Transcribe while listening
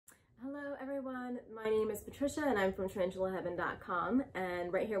my name is Patricia and I'm from tarantulaheaven.com,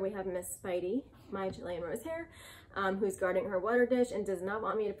 and right here we have Miss Spidey, my Chilean rose hair, who's guarding her water dish and does not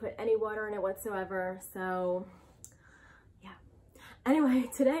want me to put any water in it whatsoever. So yeah. Anyway,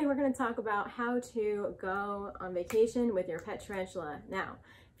 today we're going to talk about how to go on vacation with your pet tarantula. Now,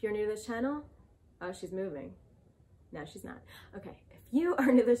 if you're new to this channel, oh, she's moving. No, she's not. Okay. If you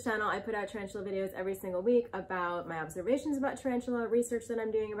are new to this channel, I put out tarantula videos every single week about my observations about tarantula, research that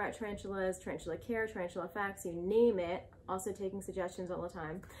I'm doing about tarantulas, tarantula care, tarantula facts, you name it. Also taking suggestions all the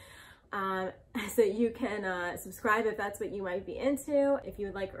time. So you can subscribe if that's what you might be into. If you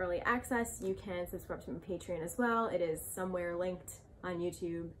would like early access, you can subscribe to my Patreon as well. It is somewhere linked on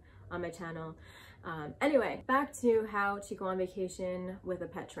YouTube on my channel. Anyway, back to how to go on vacation with a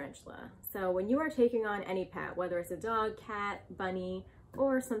pet tarantula. So when you are taking on any pet, whether it's a dog, cat, bunny,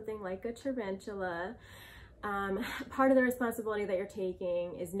 or something like a tarantula, part of the responsibility that you're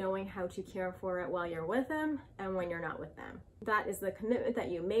taking is knowing how to care for it while you're with them and when you're not with them. That is the commitment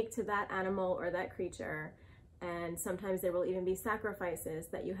that you make to that animal or that creature, and sometimes there will even be sacrifices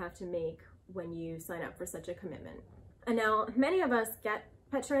that you have to make when you sign up for such a commitment. And now many of us get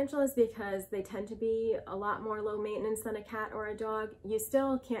pet tarantulas because they tend to be a lot more low maintenance than a cat or a dog. You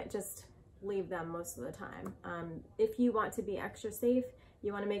still can't just leave them most of the time. If you want to be extra safe,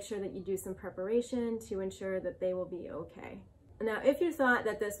 you want to make sure that you do some preparation to ensure that they will be okay. Now, if you thought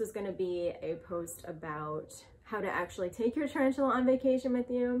that this was going to be a post about how to actually take your tarantula on vacation with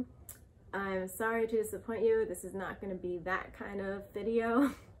you, I'm sorry to disappoint you. This is not going to be that kind of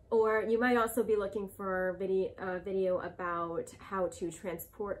video. Or you might also be looking for a video about how to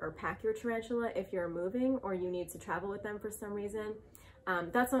transport or pack your tarantula if you're moving or you need to travel with them for some reason.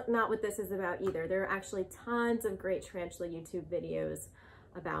 That's not what this is about either. There are actually tons of great tarantula YouTube videos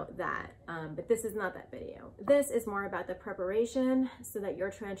about that, but this is not that video. This is more about the preparation so that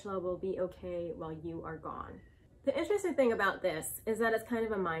your tarantula will be okay while you are gone. The interesting thing about this is that it's kind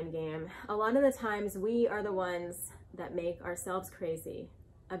of a mind game. A lot of the times we are the ones that make ourselves crazy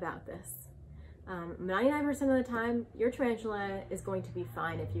about this. 99% of the time, your tarantula is going to be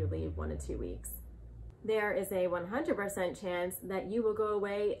fine if you leave 1 to 2 weeks. There is a 100% chance that you will go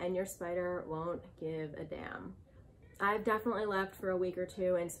away and your spider won't give a damn. I've definitely left for a week or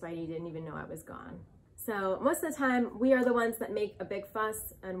two and Spidey didn't even know I was gone. So most of the time, we are the ones that make a big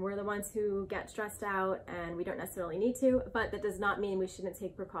fuss and we're the ones who get stressed out, and we don't necessarily need to, but that does not mean we shouldn't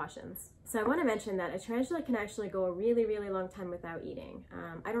take precautions. So I want to mention that a tarantula can actually go a really, really long time without eating.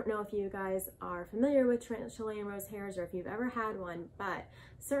 I don't know if you guys are familiar with Chilean rose hares or if you've ever had one, but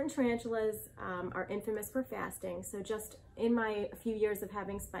certain tarantulas are infamous for fasting. So just in my few years of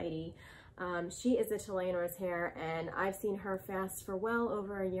having Spidey, she is a Chilean rose hare, and I've seen her fast for well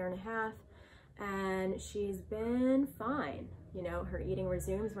over 1.5 years. And she's been fine. You know, her eating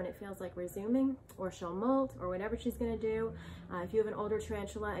resumes when it feels like resuming, or she'll molt, or whatever she's gonna do. If you have an older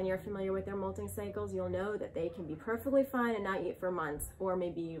tarantula and you're familiar with their molting cycles, you'll know that they can be perfectly fine and not eat for months, or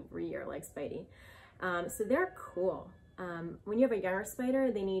maybe a year like Spidey. So they're cool. When you have a younger spider,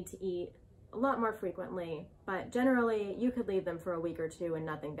 they need to eat a lot more frequently, but generally you could leave them for a week or two and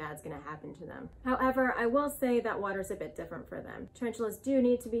nothing bad's gonna happen to them. However, I will say that water's a bit different for them. Tarantulas do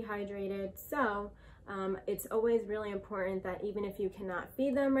need to be hydrated, so it's always really important that even if you cannot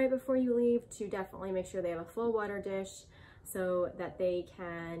feed them right before you leave, to definitely make sure they have a full water dish so that they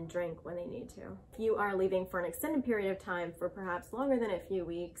can drink when they need to. If you are leaving for an extended period of time, for perhaps longer than a few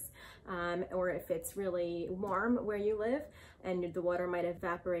weeks, or if it's really warm where you live and the water might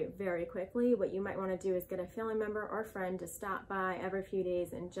evaporate very quickly, what you might want to do is get a family member or friend to stop by every few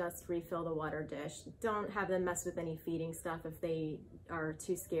days and just refill the water dish. Don't have them mess with any feeding stuff if they are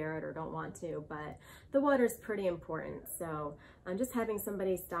too scared or don't want to, but the water is pretty important. So just having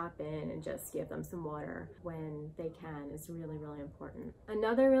somebody stop in and just give them some water when they can is really, really important.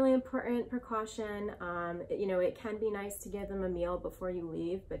 Another really important precaution, you know, it can be nice to give them a meal before you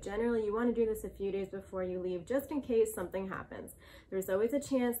leave, but generally you want to do this a few days before you leave just in case something happens. There's always a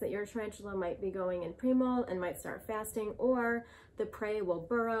chance that your tarantula might be going in pre-molt and might start fasting, or the prey will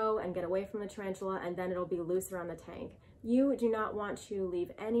burrow and get away from the tarantula and then it'll be loose around the tank. You do not want to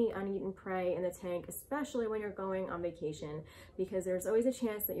leave any uneaten prey in the tank, especially when you're going on vacation, because there's always a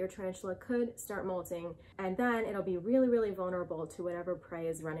chance that your tarantula could start molting, and then it'll be really, really vulnerable to whatever prey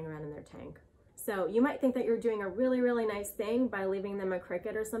is running around in their tank. So you might think that you're doing a really, really nice thing by leaving them a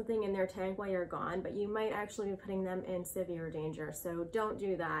cricket or something in their tank while you're gone, but you might actually be putting them in severe danger. So don't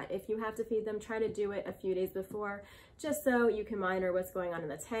do that. If you have to feed them, try to do it a few days before, just so you can monitor what's going on in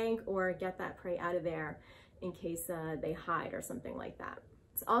the tank or get that prey out of there in case they hide or something like that.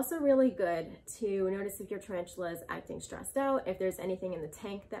 It's also really good to notice if your tarantula is acting stressed out, if there's anything in the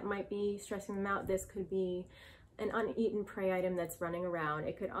tank that might be stressing them out. This could be an uneaten prey item that's running around.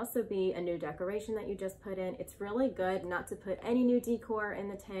 It could also be a new decoration that you just put in. It's really good not to put any new decor in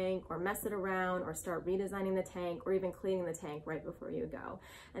the tank or mess it around or start redesigning the tank or even cleaning the tank right before you go.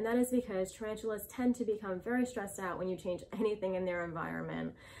 And that is because tarantulas tend to become very stressed out when you change anything in their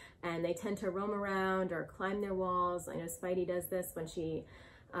environment, and they tend to roam around or climb their walls. I know Spidey does this when she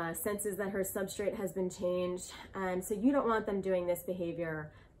senses that her substrate has been changed, and so you don't want them doing this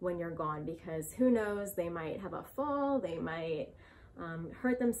behavior when you're gone, because who knows, they might have a fall, they might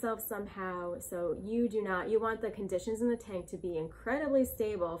hurt themselves somehow. So you want the conditions in the tank to be incredibly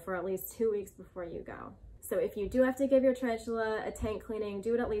stable for at least 2 weeks before you go. So if you do have to give your tarantula a tank cleaning,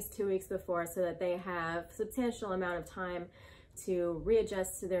 do it at least 2 weeks before so that they have a substantial amount of time to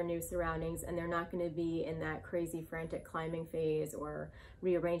readjust to their new surroundings, and they're not going to be in that crazy frantic climbing phase or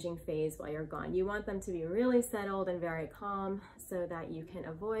rearranging phase while you're gone. You want them to be really settled and very calm so that you can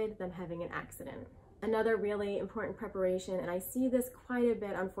avoid them having an accident. Another really important preparation, and I see this quite a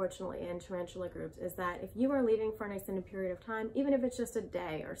bit unfortunately in tarantula groups, is that if you are leaving for an extended period of time, even if it's just a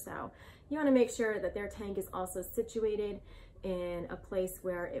day or so, you want to make sure that their tank is also situated in a place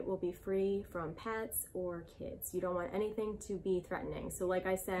where it will be free from pets or kids. You don't want anything to be threatening. So like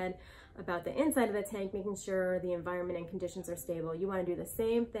I said about the inside of the tank, making sure the environment and conditions are stable, you want to do the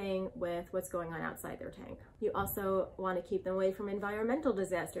same thing with what's going on outside their tank. You also want to keep them away from environmental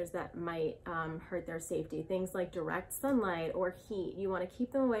disasters that might hurt their safety. Things like direct sunlight or heat. You want to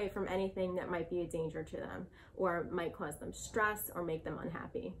keep them away from anything that might be a danger to them or might cause them stress or make them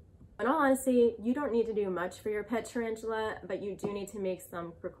unhappy. In all honesty, you don't need to do much for your pet tarantula, but you do need to make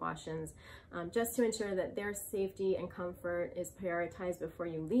some precautions just to ensure that their safety and comfort is prioritized before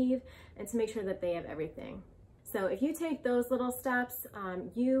you leave, and to make sure that they have everything. So if you take those little steps,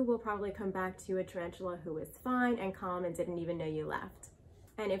 you will probably come back to a tarantula who is fine and calm and didn't even know you left.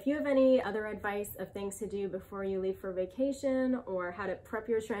 And if you have any other advice of things to do before you leave for vacation, or how to prep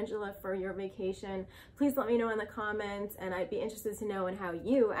your tarantula for your vacation, please let me know in the comments, and I'd be interested to know in how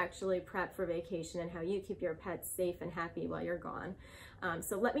you actually prep for vacation and how you keep your pets safe and happy while you're gone.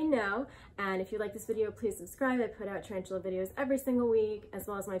 So let me know, and if you like this video, please subscribe. I put out tarantula videos every single week, as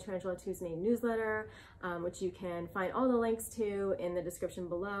well as my Tarantula Tuesday newsletter, which you can find all the links to in the description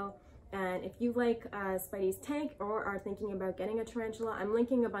below. And if you like Spidey's tank or are thinking about getting a tarantula, I'm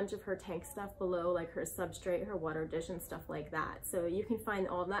linking a bunch of her tank stuff below, like her substrate, her water dish, and stuff like that. So you can find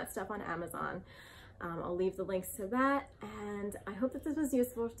all of that stuff on Amazon. I'll leave the links to that, and I hope that this was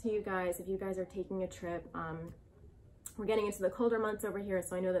useful to you guys if you guys are taking a trip. We're getting into the colder months over here,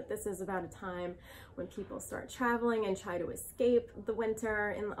 so I know that this is about a time when people start traveling and try to escape the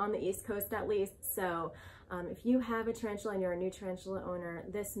winter on the East Coast at least. So if you have a tarantula and you're a new tarantula owner,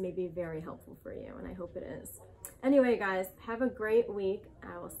 this may be very helpful for you, and I hope it is. Anyway, guys, have a great week.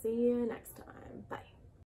 I will see you next time.